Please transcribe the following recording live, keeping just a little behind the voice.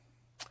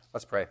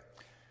Let's pray.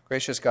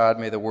 Gracious God,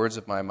 may the words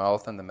of my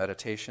mouth and the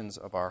meditations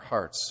of our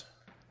hearts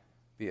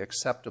be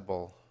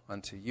acceptable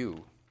unto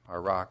you,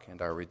 our rock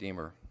and our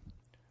Redeemer.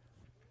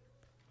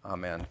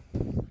 Amen.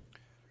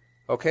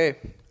 Okay,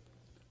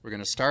 we're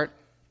going to start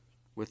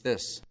with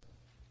this.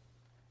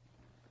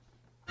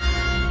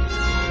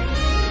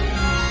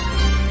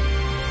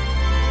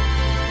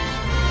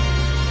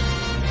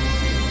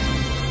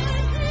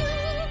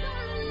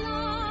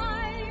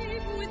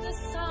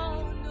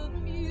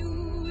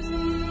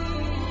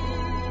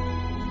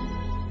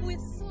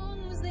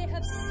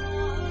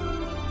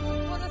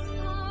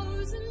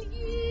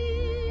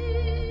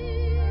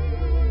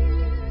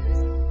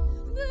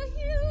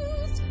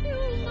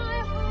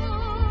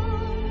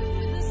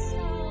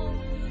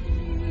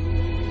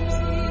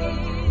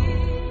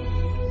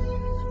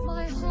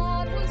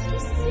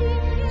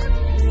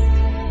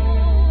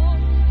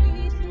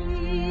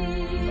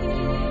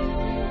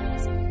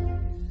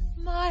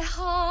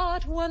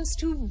 Wants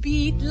to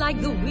beat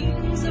like the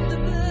wings of the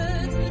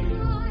birds that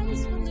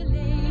rise from the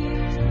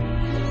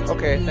lake.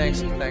 Okay,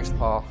 thanks,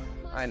 Paul.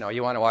 I know,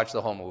 you want to watch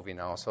the whole movie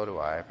now, so do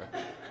I. But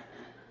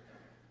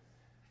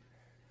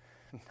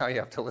now you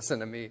have to listen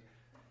to me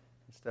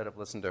instead of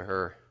listen to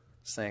her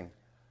sing.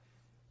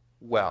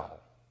 Well,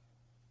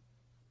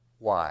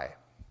 why?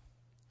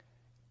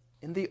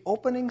 In the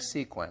opening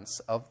sequence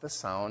of The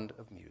Sound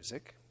of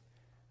Music,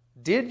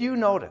 did you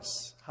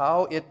notice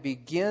how it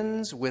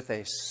begins with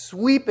a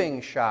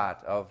sweeping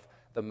shot of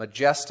the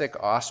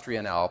majestic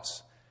Austrian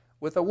Alps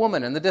with a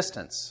woman in the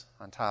distance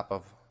on top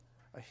of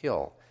a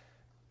hill?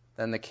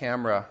 Then the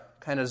camera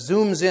kind of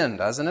zooms in,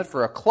 doesn't it,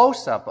 for a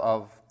close-up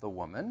of the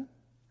woman,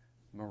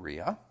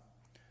 Maria,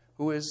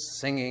 who is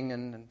singing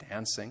and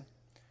dancing.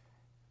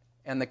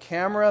 And the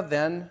camera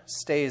then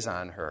stays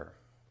on her.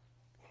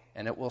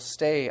 And it will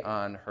stay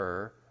on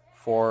her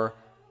for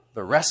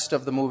the rest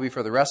of the movie,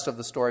 for the rest of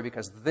the story,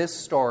 because this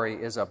story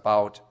is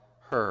about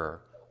her,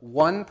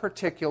 one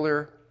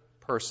particular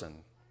person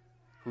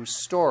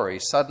whose story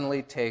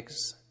suddenly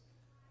takes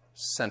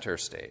center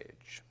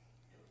stage.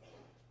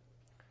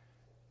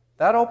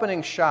 That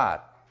opening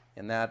shot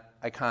in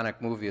that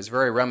iconic movie is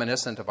very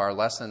reminiscent of our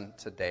lesson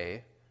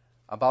today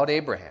about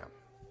Abraham.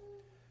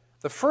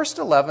 The first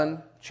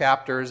 11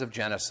 chapters of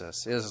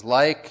Genesis is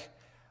like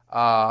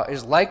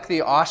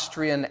the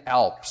Austrian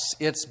Alps.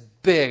 It's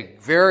big,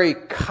 very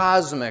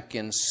cosmic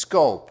in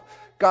scope.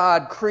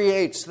 God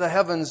creates the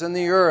heavens and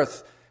the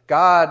earth.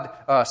 God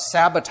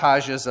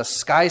sabotages a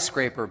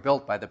skyscraper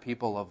built by the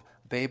people of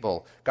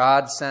Babel.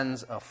 God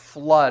sends a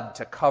flood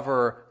to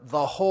cover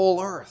the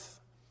whole earth.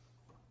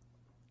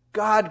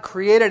 God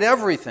created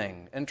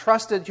everything,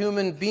 entrusted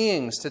human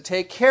beings to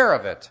take care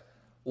of it,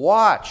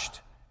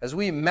 watched as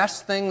we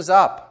messed things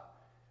up,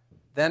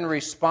 then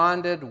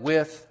responded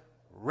with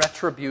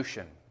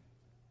retribution.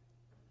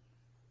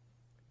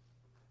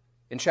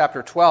 In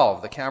chapter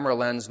 12, the camera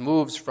lens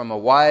moves from a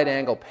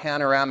wide-angle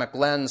panoramic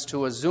lens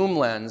to a zoom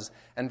lens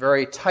and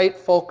very tight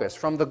focus,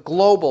 from the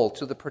global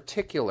to the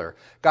particular.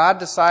 God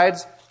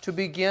decides to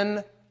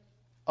begin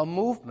a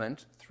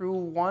movement through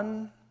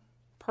one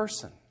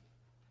person,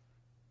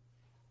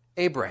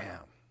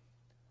 Abraham,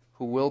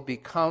 who will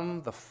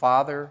become the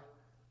father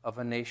of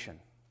a nation.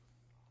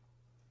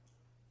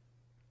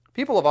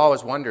 People have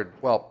always wondered,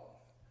 well,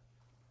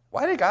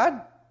 why did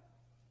God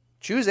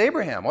choose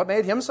Abraham? What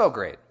made him so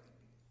great?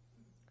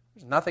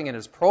 There's nothing in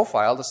his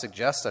profile to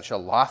suggest such a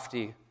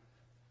lofty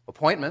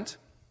appointment.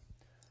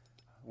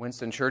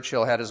 Winston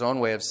Churchill had his own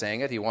way of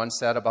saying it. He once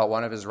said about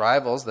one of his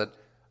rivals that,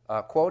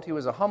 quote, he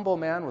was a humble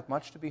man with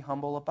much to be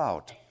humble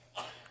about.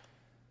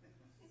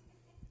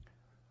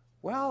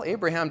 Well,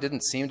 Abraham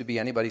didn't seem to be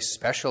anybody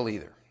special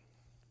either.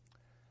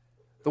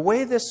 The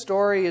way this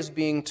story is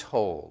being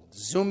told,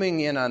 zooming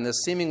in on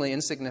this seemingly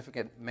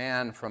insignificant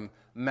man from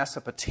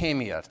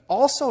Mesopotamia,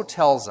 also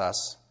tells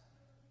us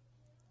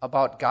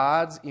about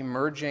God's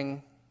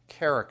emerging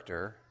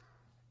character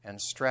and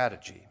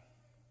strategy.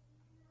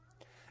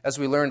 As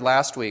we learned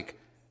last week,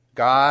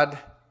 God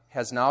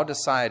has now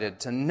decided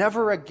to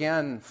never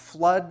again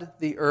flood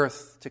the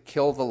earth to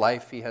kill the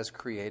life he has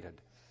created.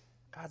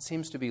 God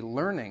seems to be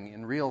learning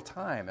in real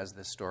time as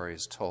this story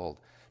is told.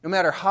 No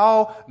matter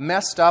how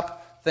messed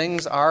up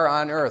things are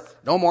on earth,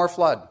 no more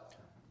flood.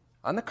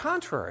 On the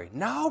contrary,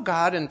 now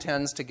God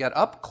intends to get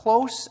up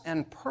close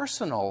and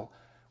personal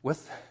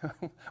with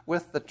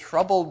the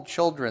troubled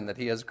children that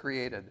he has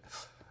created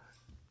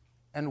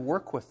and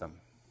work with them.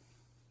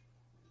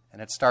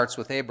 And it starts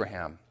with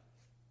Abraham.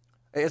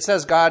 It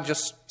says God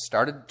just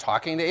started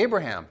talking to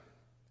Abraham.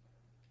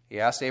 He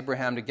asked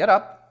Abraham to get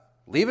up,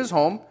 leave his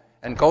home,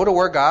 and go to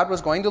where God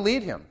was going to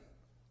lead him,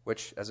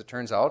 which, as it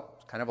turns out,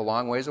 is kind of a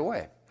long ways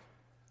away.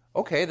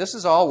 Okay, this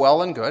is all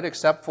well and good,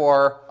 except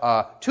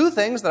for two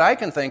things that I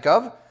can think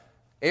of.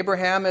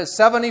 Abraham is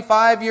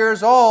 75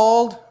 years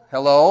old.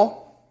 Hello.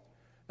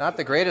 Not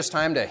the greatest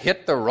time to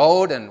hit the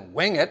road and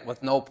wing it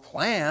with no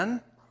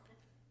plan.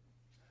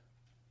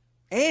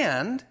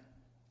 And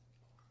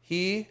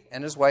he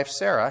and his wife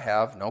Sarah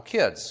have no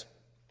kids.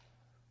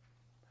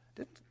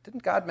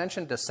 Didn't God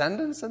mention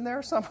descendants in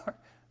there somewhere?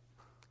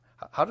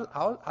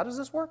 how does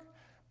this work?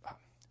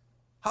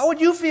 How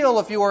would you feel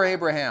if you were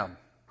Abraham?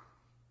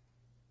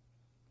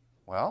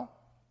 Well,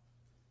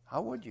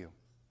 how would you?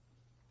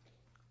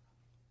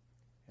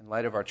 In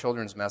light of our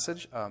children's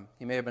message,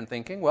 he may have been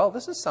thinking, well,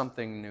 this is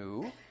something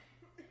new.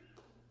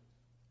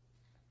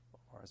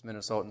 Or as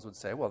Minnesotans would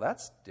say, well,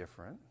 that's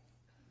different.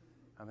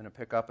 I'm going to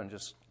pick up and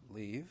just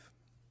leave.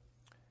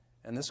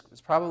 And this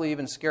is probably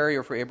even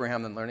scarier for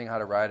Abraham than learning how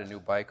to ride a new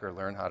bike or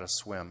learn how to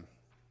swim.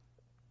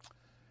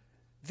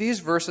 These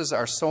verses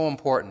are so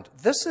important.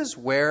 This is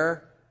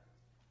where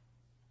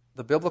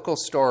the biblical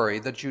story,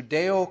 the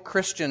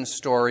Judeo-Christian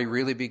story,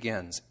 really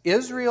begins.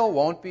 Israel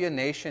won't be a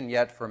nation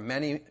yet for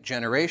many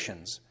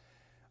generations,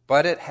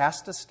 but it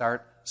has to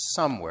start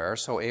somewhere,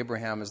 so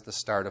Abraham is the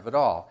start of it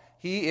all.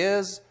 He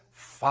is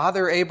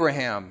Father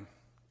Abraham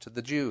to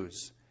the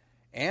Jews,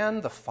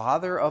 and the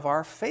father of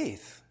our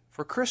faith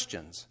for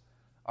Christians,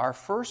 our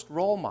first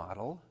role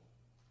model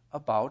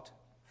about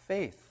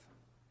faith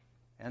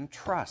and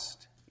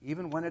trust,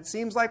 even when it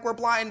seems like we're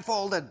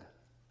blindfolded.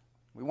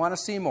 We want to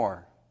see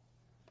more.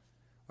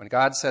 When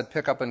God said,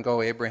 pick up and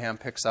go, Abraham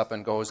picks up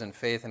and goes in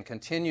faith and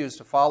continues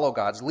to follow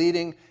God's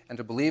leading and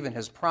to believe in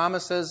his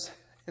promises.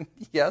 And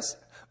yes,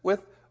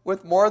 with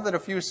more than a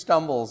few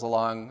stumbles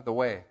along the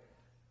way.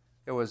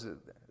 That was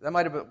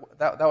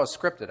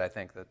scripted, I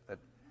think, that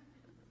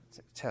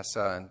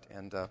Tessa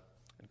and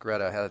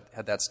Greta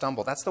had that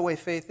stumble. That's the way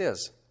faith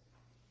is.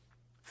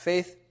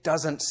 Faith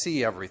doesn't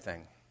see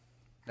everything.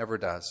 Never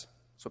does.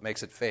 That's what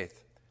makes it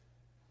faith.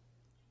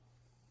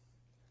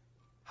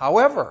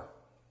 However,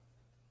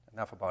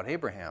 enough about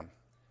Abraham.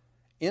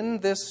 In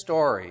this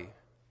story,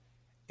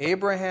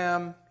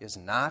 Abraham is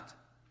not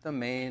the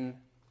main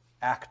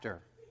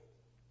actor.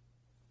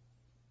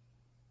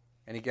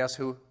 Any guess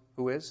who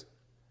is?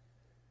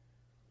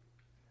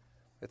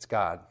 It's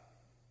God.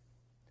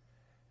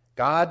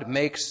 God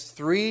makes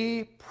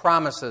 3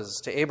 promises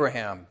to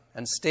Abraham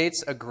and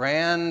states a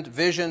grand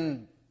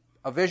vision,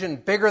 a vision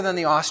bigger than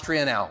the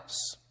Austrian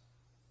Alps.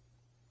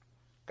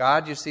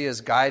 God, you see,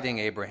 is guiding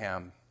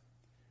Abraham,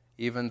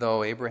 even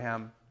though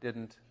Abraham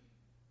didn't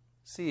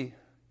see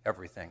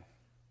everything.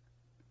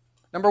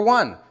 Number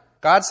 1,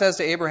 God says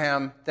to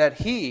Abraham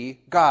that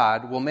he,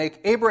 God, will make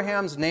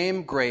Abraham's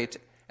name great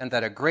and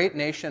that a great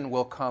nation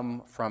will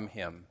come from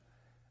him.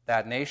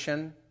 That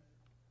nation,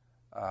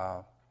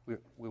 we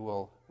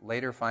will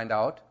later find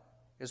out,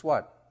 is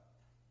what?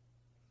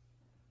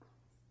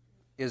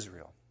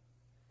 Israel.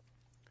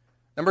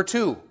 Number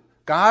 2,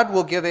 God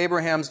will give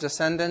Abraham's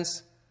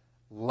descendants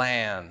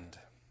land.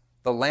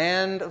 The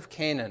land of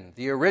Canaan,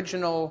 the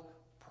original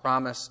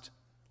promised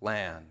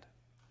land.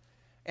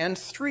 And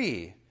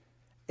 3,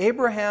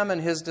 Abraham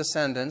and his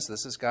descendants,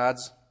 this is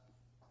God's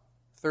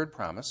 3rd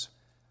promise,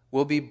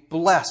 will be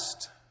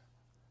blessed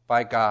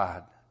by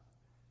God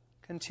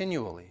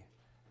continually.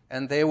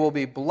 And they will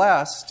be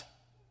blessed,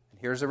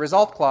 here's a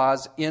result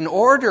clause, in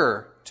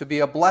order to be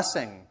a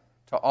blessing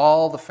to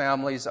all the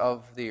families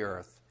of the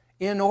earth.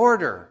 In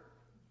order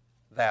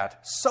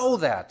that, so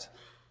that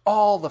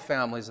all the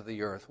families of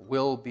the earth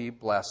will be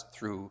blessed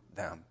through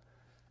them.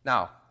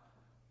 Now,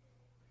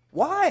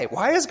 why?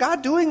 Why is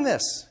God doing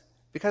this?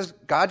 Because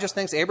God just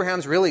thinks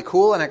Abraham's really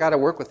cool and I got to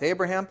work with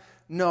Abraham?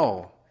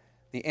 No.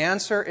 The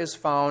answer is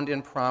found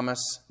in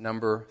promise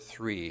number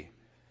 3.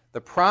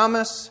 The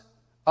promise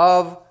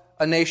of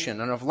a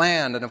nation and of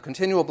land and of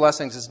continual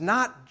blessings is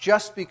not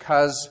just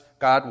because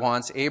God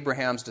wants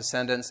Abraham's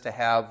descendants to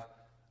have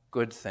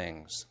good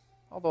things,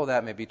 although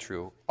that may be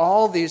true.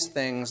 All these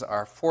things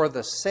are for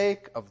the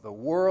sake of the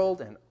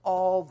world and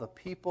all the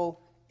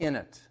people in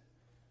it.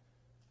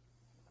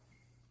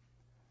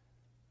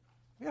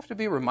 We have to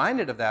be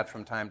reminded of that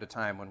from time to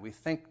time when we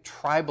think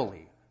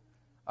tribally,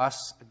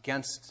 us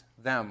against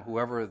them,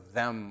 whoever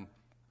them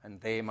and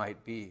they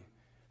might be.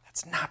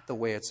 That's not the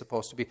way it's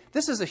supposed to be.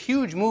 This is a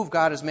huge move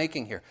God is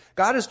making here.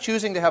 God is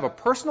choosing to have a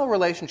personal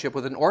relationship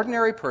with an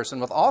ordinary person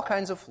with all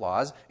kinds of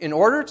flaws in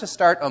order to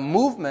start a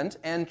movement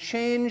and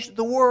change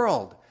the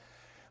world.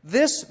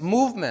 This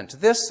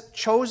movement, this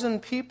chosen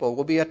people,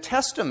 will be a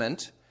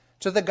testament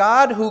to the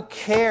God who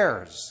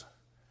cares.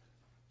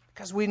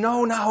 Because we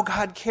know now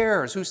God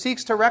cares, who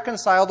seeks to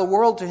reconcile the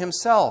world to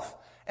himself.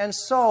 And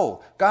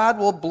so, God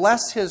will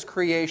bless his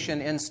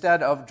creation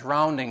instead of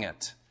drowning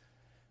it.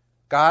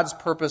 God's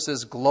purpose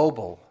is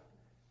global,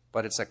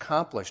 but it's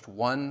accomplished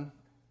one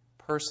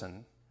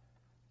person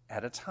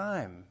at a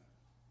time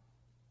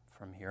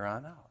from here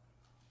on out.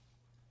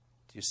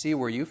 Do you see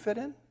where you fit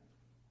in?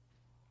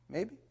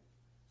 Maybe?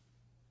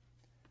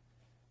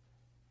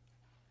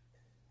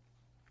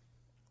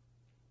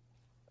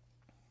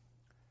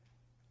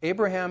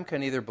 Abraham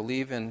can either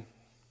believe in,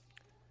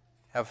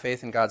 have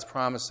faith in God's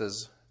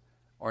promises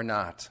or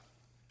not.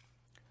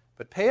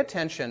 But pay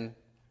attention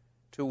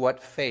to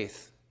what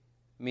faith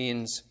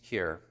means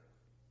here.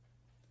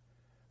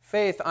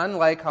 Faith,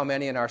 unlike how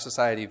many in our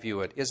society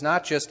view it, is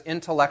not just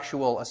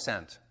intellectual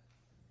assent.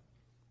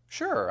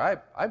 Sure,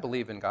 I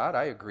believe in God.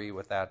 I agree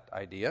with that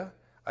idea.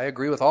 I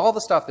agree with all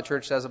the stuff the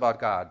church says about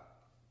God.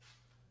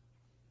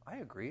 I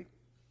agree.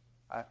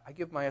 I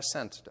give my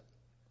assent.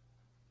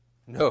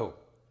 No,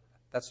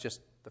 that's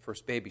just the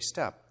first baby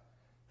step.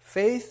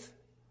 Faith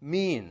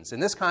means, in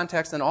this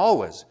context and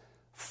always,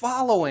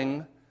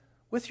 following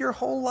with your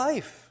whole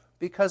life,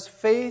 because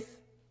faith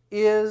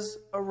is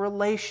a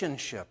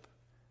relationship.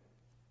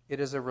 It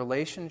is a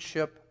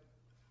relationship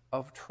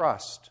of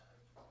trust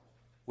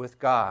with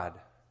God,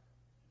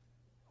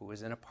 who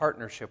is in a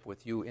partnership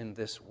with you in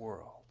this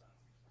world.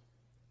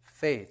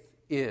 Faith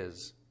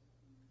is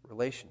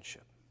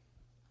relationship.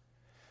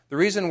 The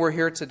reason we're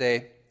here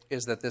today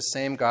is that this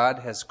same God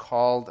has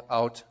called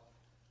out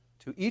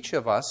to each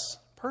of us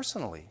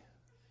personally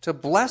to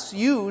bless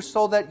you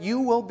so that you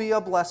will be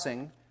a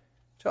blessing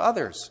to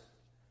others.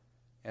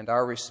 And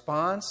our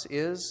response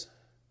is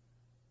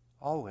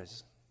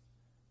always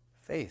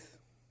faith.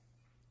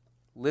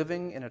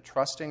 Living in a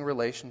trusting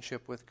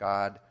relationship with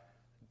God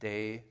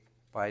day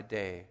by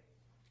day.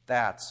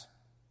 That's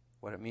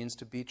what it means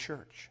to be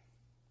church.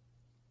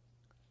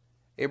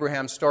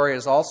 Abraham's story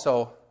is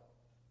also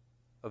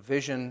a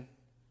vision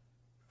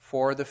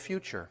for the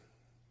future.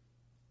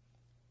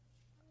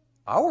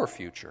 Our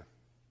future,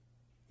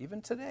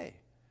 even today.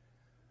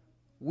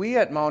 We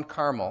at Mount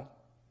Carmel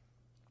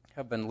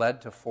have been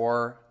led to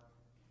 4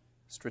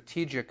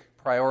 strategic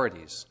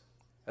priorities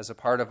as a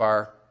part of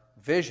our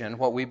vision,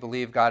 what we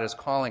believe God is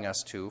calling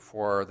us to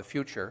for the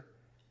future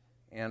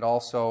and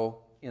also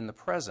in the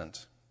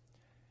present.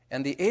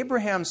 And the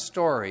Abraham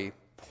story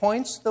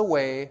points the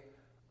way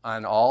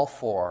on all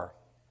 4.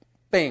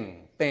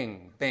 Bing,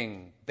 bing,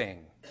 bing,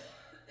 bing.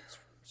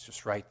 It's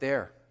just right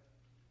there.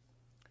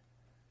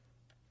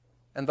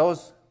 And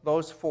those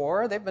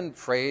 4, they've been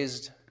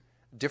phrased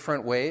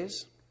different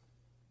ways.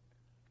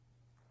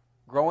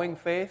 Growing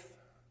faith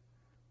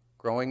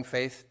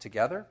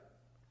together,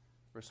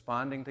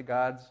 responding to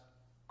God's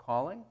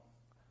calling,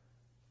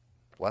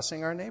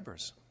 blessing our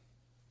neighbors.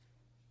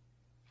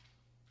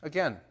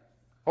 Again,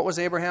 what was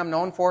Abraham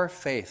known for?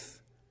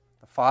 Faith,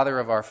 the father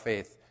of our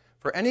faith.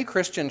 For any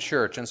Christian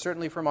church, and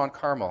certainly for Mount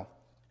Carmel,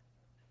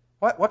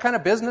 what kind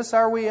of business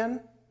are we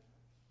in?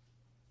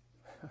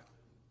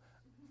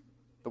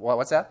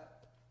 What's that?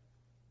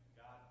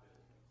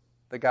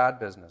 The God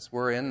business.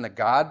 We're in the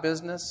God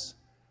business.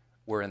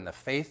 We're in the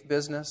faith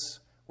business.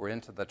 We're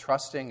into the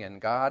trusting in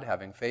God,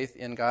 having faith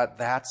in God.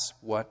 That's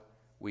what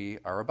we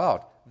are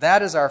about.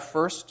 That is our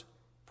first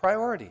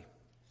priority.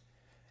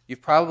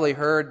 You've probably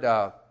heard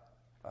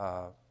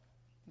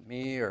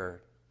me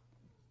or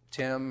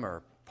Tim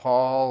or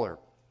Paul or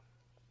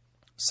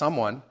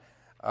someone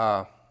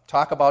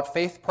talk about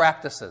faith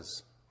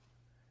practices.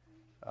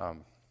 How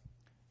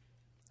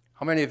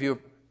many of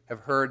you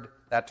have heard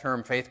that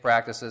term, faith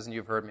practices, and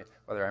you've heard me,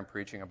 whether I'm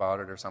preaching about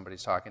it or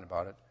somebody's talking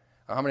about it?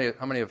 How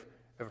many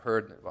have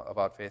heard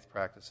about faith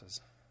practices?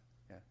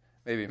 Yeah.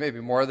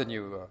 Maybe more than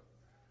you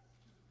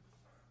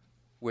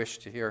wish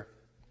to hear.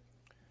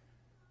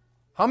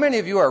 How many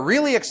of you are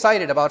really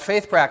excited about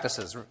faith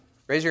practices?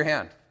 Raise your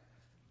hand.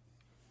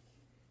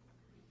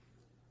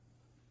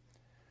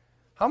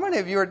 How many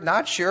of you are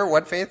not sure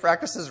what faith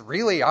practices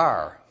really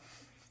are?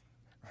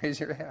 Raise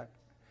your hand.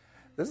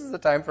 This is the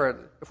time for it.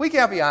 If we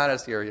can't be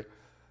honest here,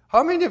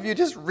 how many of you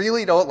just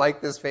really don't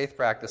like this faith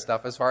practice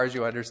stuff as far as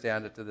you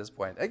understand it to this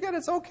point? Again,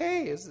 it's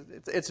okay.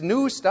 It's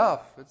new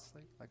stuff. It's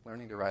like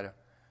learning to ride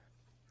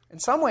in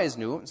some ways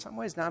new, in some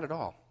ways not at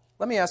all.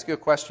 Let me ask you a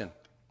question.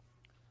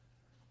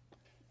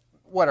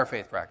 What are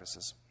faith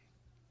practices?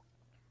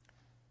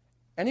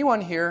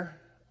 Anyone here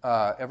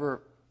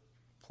ever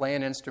play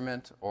an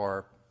instrument,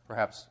 or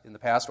perhaps in the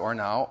past or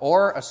now,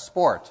 or a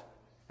sport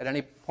at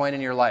any point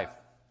in your life?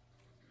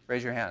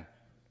 Raise your hand.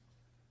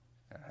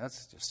 Yeah,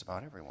 that's just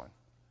about everyone.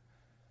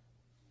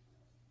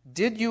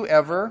 Did you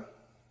ever,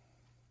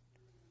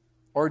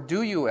 or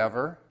do you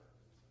ever,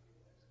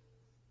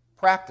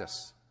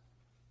 practice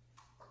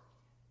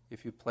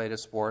if you played a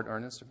sport or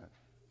an instrument?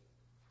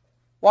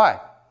 Why?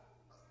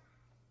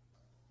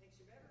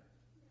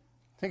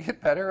 To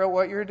get better at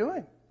what you're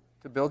doing,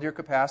 to build your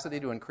capacity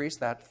to increase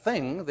that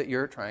thing that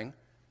you're trying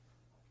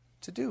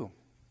to do.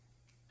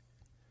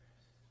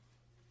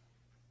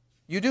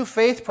 You do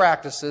faith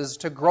practices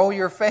to grow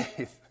your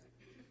faith.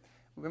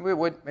 Maybe we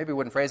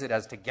wouldn't phrase it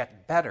as to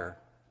get better,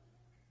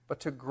 but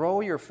to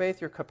grow your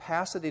faith, your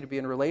capacity to be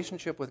in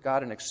relationship with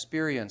God and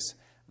experience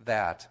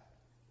that,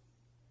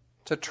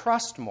 to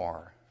trust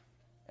more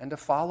and to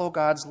follow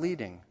God's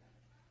leading.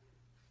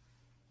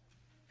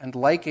 And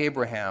like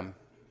Abraham,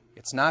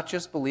 it's not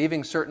just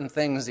believing certain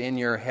things in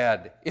your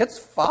head. It's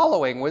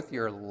following with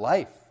your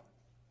life.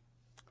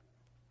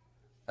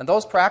 And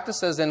those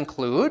practices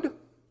include,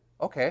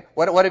 okay,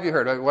 what have you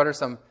heard? What are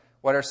some,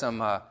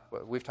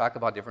 we've talked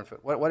about different,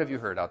 what have you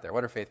heard out there?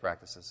 What are faith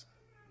practices?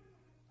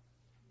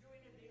 Doing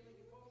a daily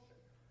devotion.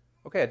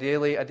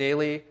 Okay, a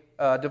daily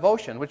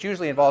devotion, which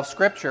usually involves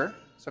Scripture.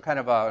 So kind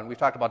of, and we've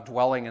talked about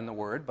dwelling in the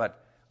Word, but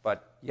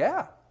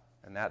yeah,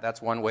 and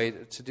that's one way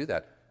to do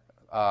that.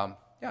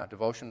 Yeah,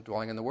 devotion,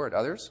 dwelling in the Word.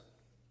 Others?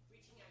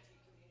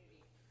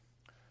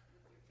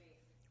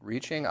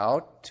 Reaching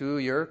out to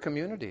your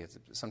community. It's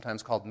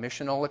sometimes called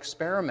missional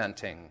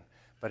experimenting,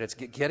 but it's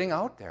getting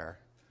out there.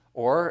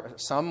 Or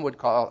some would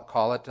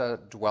call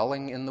it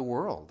dwelling in the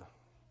world.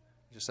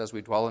 Just as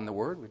we dwell in the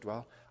Word, we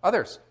dwell.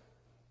 Others,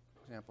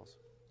 examples.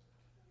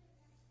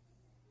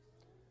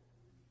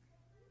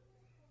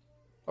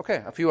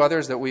 Okay, a few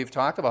others that we've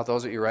talked about,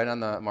 those that you write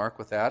on the mark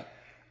with that.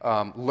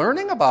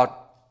 Learning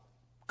about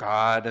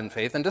God and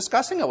faith and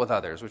discussing it with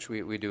others, which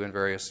we do in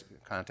various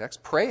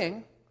contexts.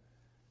 Praying.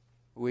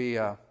 We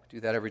do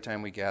that every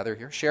time we gather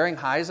here. Sharing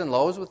highs and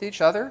lows with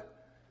each other.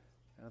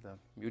 The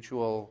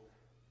mutual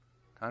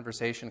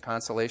conversation,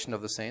 consolation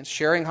of the saints.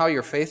 Sharing how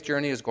your faith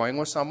journey is going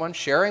with someone.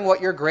 Sharing what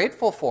you're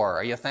grateful for.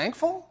 Are you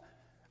thankful?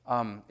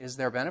 Is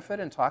there benefit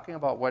in talking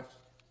about what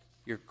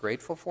you're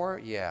grateful for?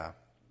 Yeah.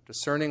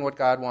 Discerning what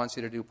God wants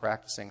you to do,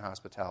 practicing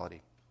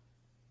hospitality.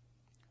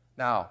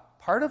 Now,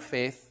 part of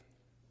faith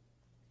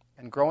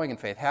and growing in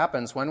faith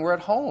happens when we're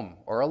at home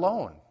or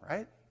alone,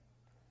 right?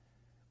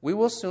 We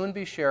will soon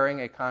be sharing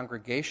a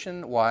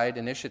congregation-wide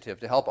initiative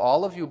to help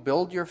all of you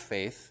build your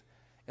faith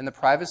in the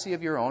privacy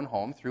of your own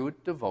home through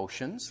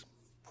devotions,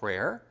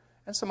 prayer,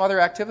 and some other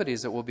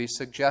activities that we'll be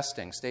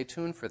suggesting. Stay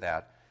tuned for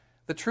that.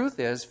 The truth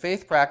is,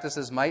 faith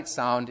practices might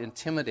sound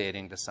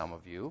intimidating to some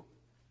of you.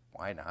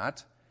 Why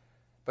not?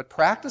 But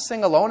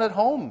practicing alone at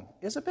home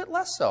is a bit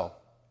less so.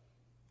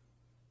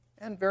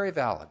 And very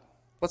valid.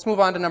 Let's move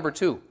on to number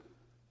 2.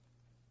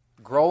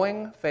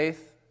 Growing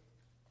faith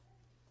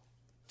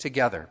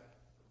together.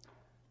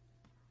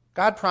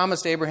 God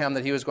promised Abraham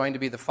that he was going to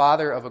be the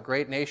father of a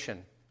great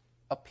nation,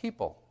 a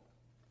people.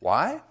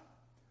 Why?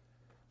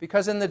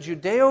 Because in the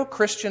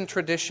Judeo-Christian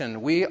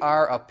tradition, we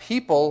are a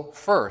people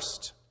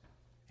first,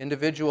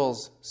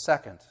 individuals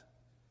second.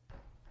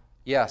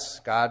 Yes,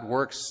 God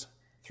works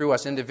through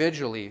us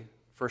individually,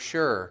 for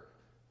sure,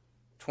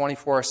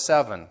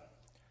 24/7.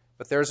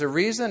 But there's a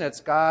reason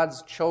it's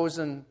God's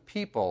chosen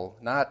people,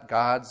 not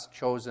God's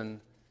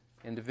chosen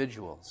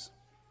individuals.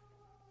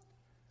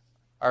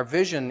 Our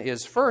vision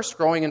is first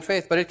growing in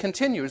faith, but it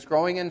continues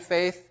growing in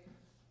faith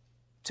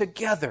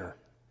together.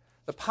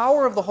 The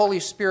power of the Holy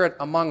Spirit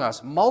among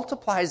us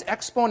multiplies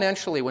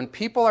exponentially when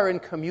people are in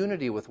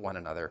community with one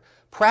another,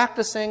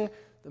 practicing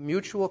the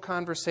mutual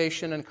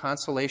conversation and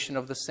consolation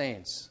of the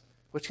saints,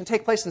 which can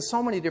take place in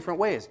so many different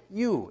ways,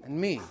 you and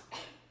me.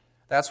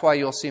 That's why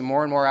you'll see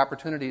more and more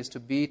opportunities to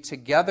be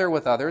together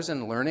with others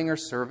in learning or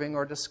serving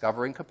or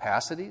discovering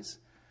capacities.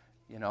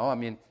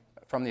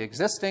 From the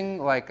existing,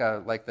 like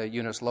the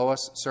Eunice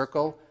Lois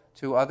Circle,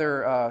 to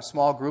other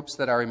small groups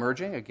that are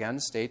emerging. Again,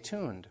 stay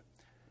tuned.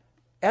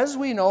 As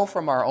we know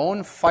from our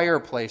own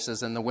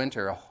fireplaces in the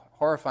winter, a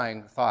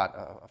horrifying thought,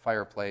 a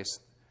fireplace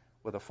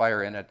with a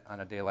fire in it on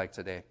a day like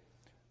today.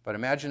 But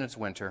imagine it's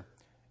winter.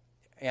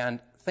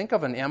 And think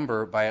of an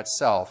ember by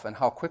itself and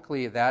how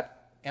quickly that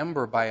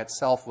ember by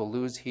itself will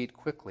lose heat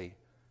quickly,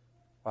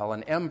 while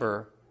an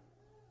ember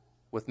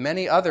with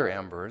many other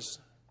embers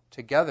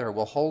together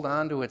will hold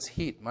on to its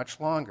heat much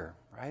longer,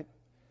 right?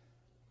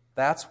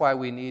 That's why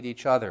we need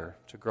each other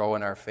to grow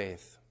in our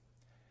faith.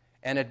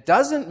 And it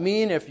doesn't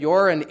mean if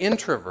you're an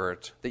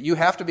introvert that you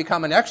have to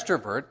become an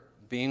extrovert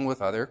being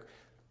with other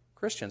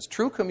Christians.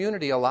 True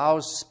community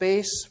allows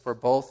space for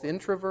both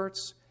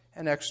introverts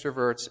and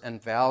extroverts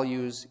and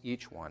values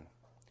each one.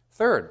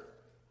 Third,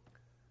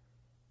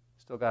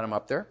 still got them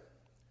up there.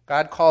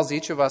 God calls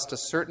each of us to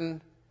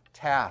certain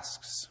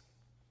tasks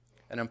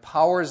and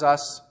empowers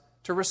us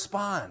to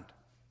respond.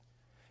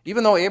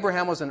 Even though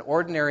Abraham was an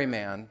ordinary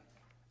man,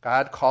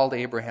 God called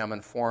Abraham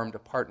and formed a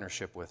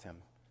partnership with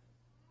him.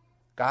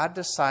 God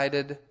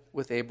decided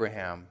with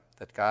Abraham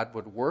that God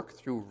would work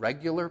through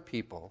regular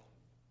people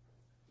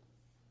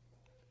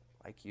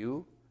like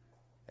you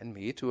and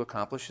me to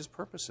accomplish his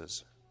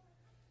purposes.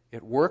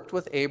 It worked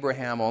with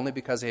Abraham only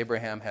because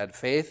Abraham had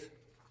faith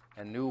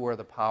and knew where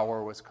the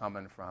power was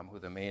coming from, who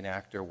the main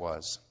actor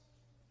was.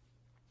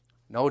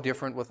 No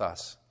different with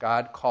us.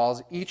 God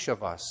calls each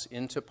of us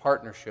into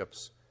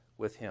partnerships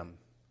with him.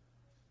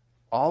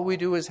 All we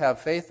do is have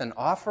faith and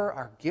offer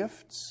our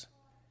gifts,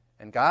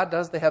 and God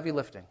does the heavy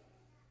lifting.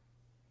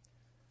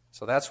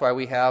 So that's why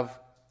we have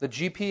the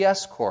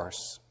GPS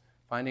course,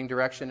 Finding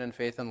Direction in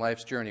Faith and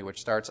Life's Journey, which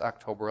starts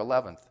October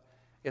 11th.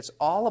 It's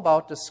all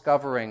about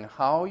discovering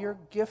how you're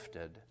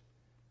gifted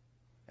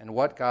and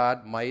what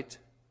God might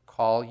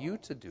call you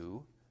to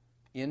do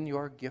in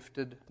your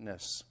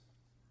giftedness.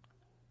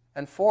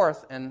 And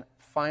fourth, and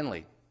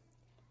finally,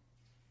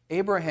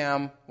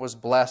 Abraham was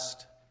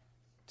blessed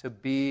to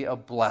be a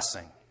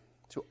blessing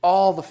to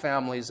all the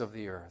families of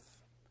the earth.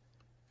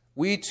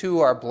 We too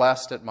are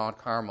blessed at Mount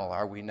Carmel,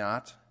 are we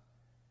not?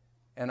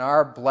 And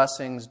our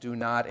blessings do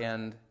not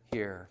end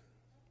here.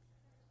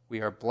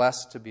 We are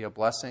blessed to be a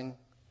blessing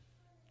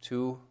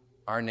to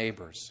our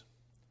neighbors.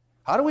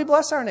 How do we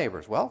bless our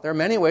neighbors? Well, there are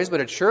many ways, but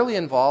it surely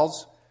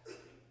involves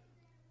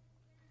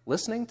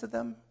listening to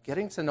them,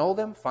 getting to know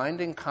them,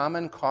 finding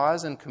common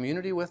cause and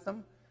community with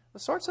them. The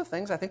sorts of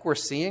things I think we're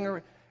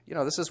seeing,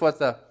 this is what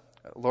the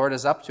Lord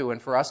is up to,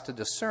 and for us to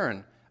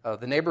discern.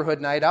 The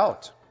neighborhood night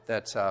out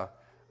that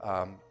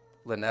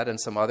Lynette and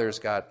some others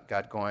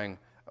got going,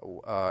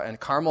 and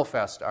Carmel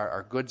Fest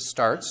are good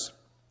starts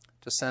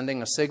to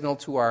sending a signal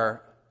to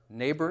our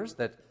neighbors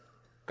that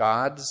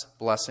God's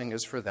blessing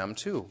is for them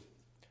too.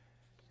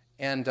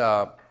 And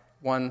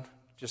one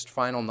just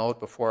final note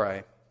before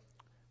I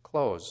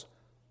close.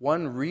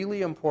 One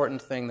really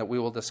important thing that we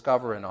will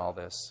discover in all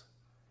this,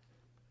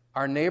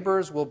 our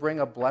neighbors will bring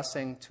a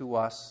blessing to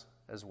us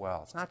as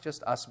well. It's not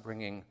just us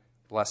bringing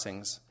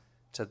blessings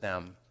to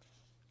them,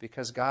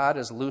 because God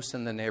is loose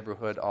in the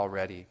neighborhood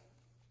already.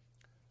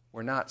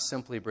 We're not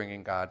simply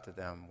bringing God to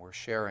them, we're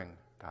sharing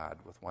God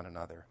with one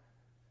another.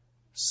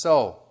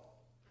 So,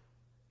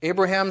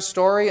 Abraham's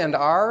story and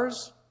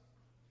ours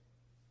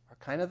are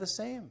kind of the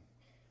same.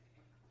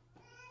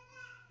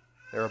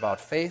 They're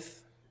about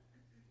faith,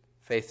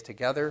 faith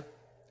together,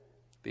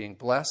 being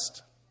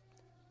blessed,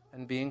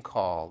 and being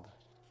called,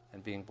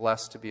 and being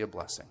blessed to be a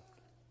blessing.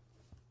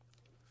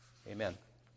 Amen.